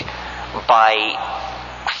sick by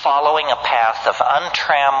following a path of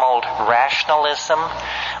untrammeled rationalism,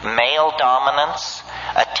 male dominance,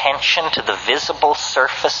 attention to the visible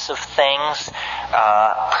surface of things,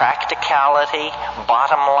 practicality,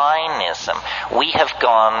 bottom lineism. We have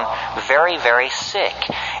gone very, very sick.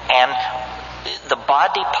 And the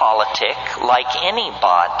body politic, like any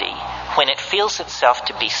body, when it feels itself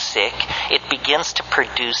to be sick, it begins to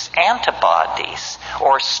produce antibodies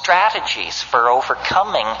or strategies for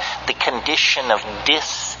overcoming the condition of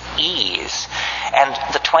dis-ease. And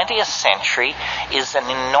the 20th century is an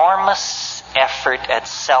enormous effort at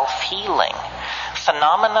self-healing.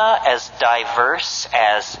 Phenomena as diverse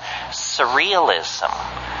as surrealism,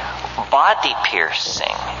 body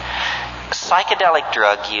piercing, psychedelic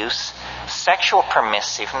drug use, sexual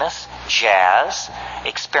permissiveness, jazz,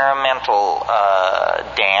 experimental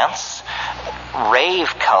dance,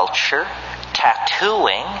 rave culture,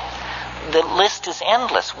 tattooing. The list is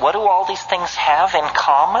endless. What do all these things have in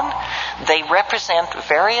common? They represent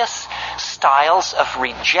various styles of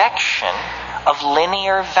rejection of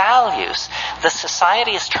linear values. The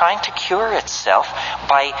society is trying to cure itself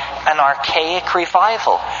by an archaic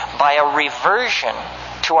revival, by a reversion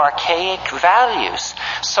to archaic values.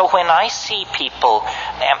 So when I see people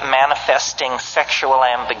manifesting sexual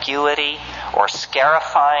ambiguity or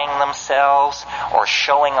scarifying themselves or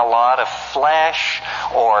showing a lot of flesh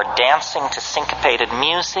or dancing to syncopated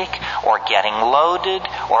music or getting loaded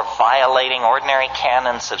or violating ordinary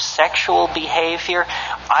canons of sexual behavior,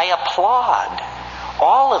 I applaud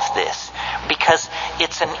all of this because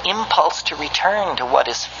it's an impulse to return to what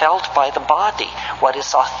is felt by the body, what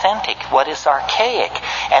is authentic, what is archaic.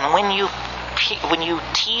 And when you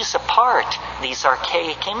tease apart these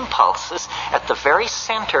archaic impulses, at the very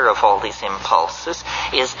center of all these impulses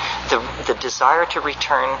is the desire to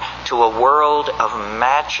return to a world of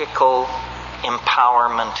magical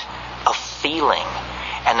empowerment, of feeling.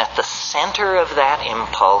 And at the center of that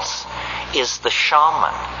impulse is the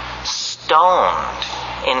shaman, stoned,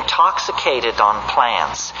 intoxicated on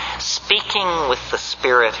plants, speaking with the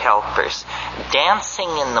spirit helpers, dancing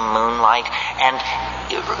in the moonlight, and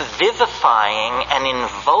vivifying and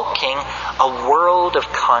invoking a world of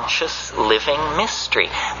conscious living mystery.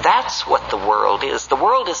 That's what the world is. The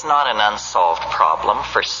world is not an unsolved problem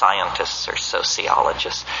for scientists or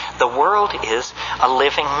sociologists. The world is a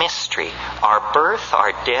living mystery. Our birth,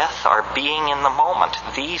 our death, our being in the moment.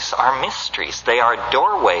 These are mysteries. They are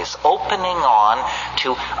doorways opening on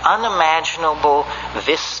to unimaginable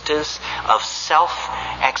vistas of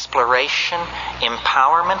self-exploration,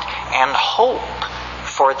 empowerment, and hope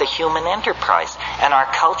for the human enterprise. And our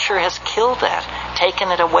culture has killed that, taken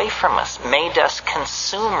it away from us, made us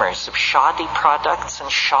consumers of shoddy products and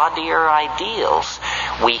shoddier ideals.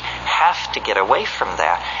 We have to get away from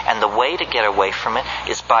that. And the way to get away from it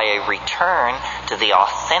is by a return to the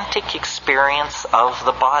authentic experience of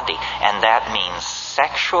the body. And that means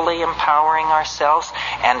sexually empowering ourselves,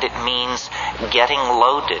 and it means getting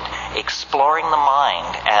loaded, exploring the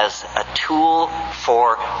mind as a tool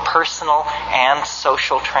for personal and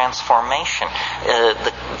social transformation.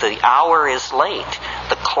 The hour is late.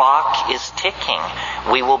 The clock is ticking.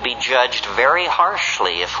 We will be judged very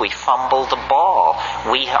harshly if we fumble the ball.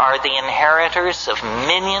 We are the inheritors of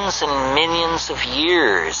millions and millions of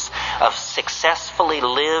years of successfully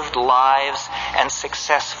lived lives and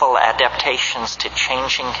successful adaptations to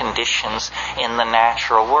changing conditions in the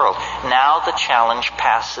natural world. Now the challenge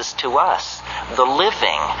passes to us, the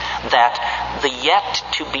living, that the yet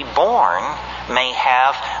to be born may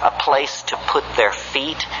have a place to put their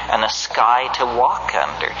feet and a sky to walk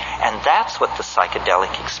under. And that's what the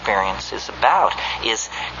psychedelic experience is about, is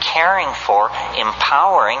caring for,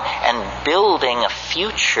 empowering, and building a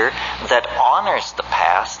future that honors the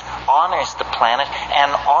past, honors the planet,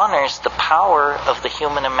 and honors the power of the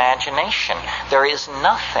human imagination. There is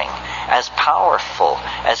nothing as powerful,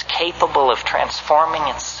 as capable of transforming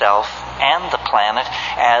itself and the planet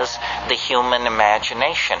as the human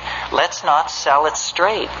imagination. Let's not sell it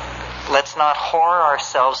straight. Let's not whore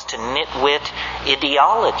ourselves to nitwit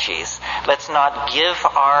ideologies. Let's not give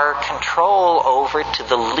our control over to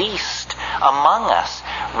the least among us.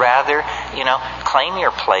 Rather, claim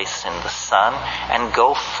your place in the sun and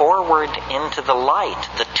go forward into the light.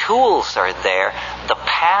 The tools are there. The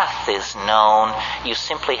path is known. You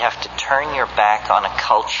simply have to turn your back on a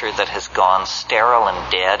culture that has gone sterile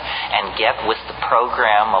and dead and get with the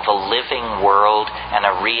program of a living world and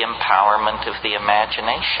a re-empowerment of the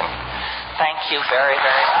imagination. Thank you very,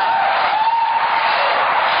 very much.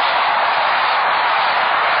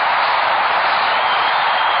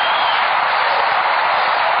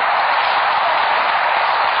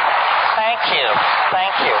 Thank you.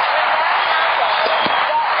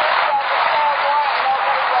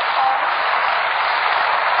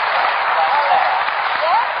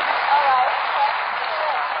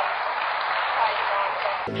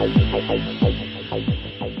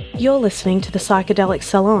 You're listening to the Psychedelic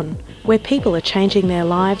Salon, where people are changing their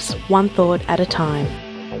lives one thought at a time.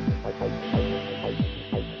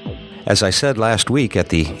 As I said last week at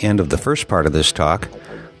the end of the first part of this talk,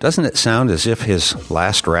 doesn't it sound as if his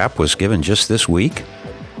last rap was given just this week?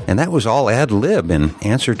 And that was all ad lib in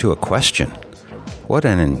answer to a question. What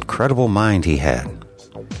an incredible mind he had.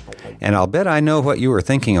 And I'll bet I know what you were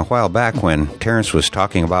thinking a while back when Terence was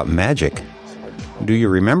talking about magic. Do you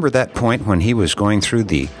remember that point when he was going through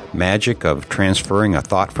the magic of transferring a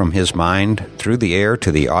thought from his mind through the air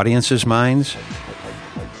to the audience's minds?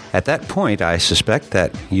 At that point, I suspect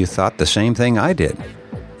that you thought the same thing I did.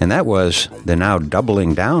 And that was the now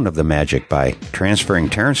doubling down of the magic by transferring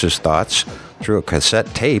Terence's thoughts through a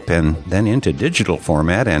cassette tape and then into digital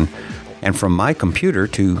format and from my computer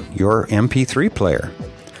to your MP3 player.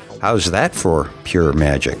 How's that for pure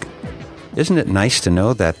magic? Isn't it nice to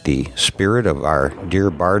know that the spirit of our dear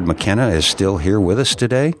Bard McKenna is still here with us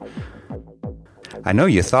today? I know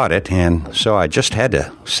you thought it, and so I just had to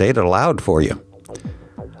say it aloud for you.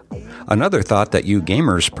 Another thought that you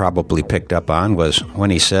gamers probably picked up on was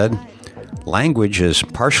when he said, language is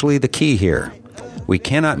partially the key here. We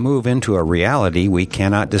cannot move into a reality we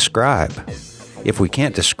cannot describe. If we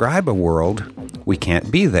can't describe a world, we can't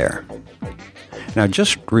be there. Now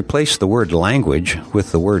just replace the word language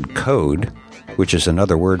with the word code, which is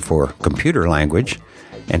another word for computer language,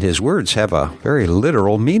 and his words have a very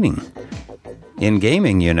literal meaning. In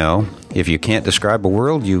gaming, if you can't describe a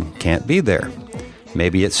world, you can't be there.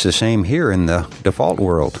 Maybe it's the same here in the default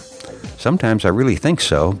world. Sometimes I really think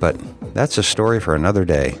so, but that's a story for another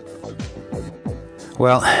day.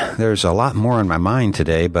 Well, there's a lot more on my mind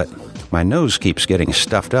today, but my nose keeps getting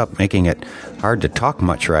stuffed up, making it hard to talk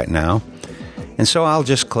much right now. And so I'll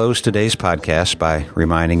just close today's podcast by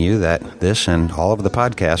reminding you that this and all of the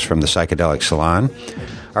podcasts from the Psychedelic Salon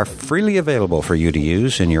are freely available for you to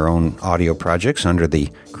use in your own audio projects under the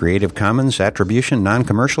Creative Commons Attribution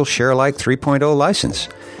Non-Commercial Share-alike 3.0 license.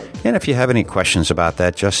 And if you have any questions about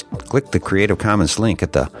that, just click the Creative Commons link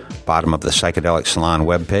at the bottom of the Psychedelic Salon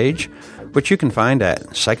webpage, which you can find at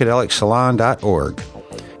psychedelicsalon.org.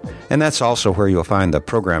 And that's also where you'll find the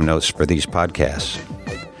program notes for these podcasts.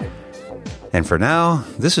 And for now,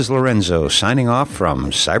 this is Lorenzo signing off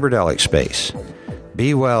from Cyberdelic Space.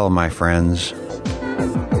 Be well, my friends.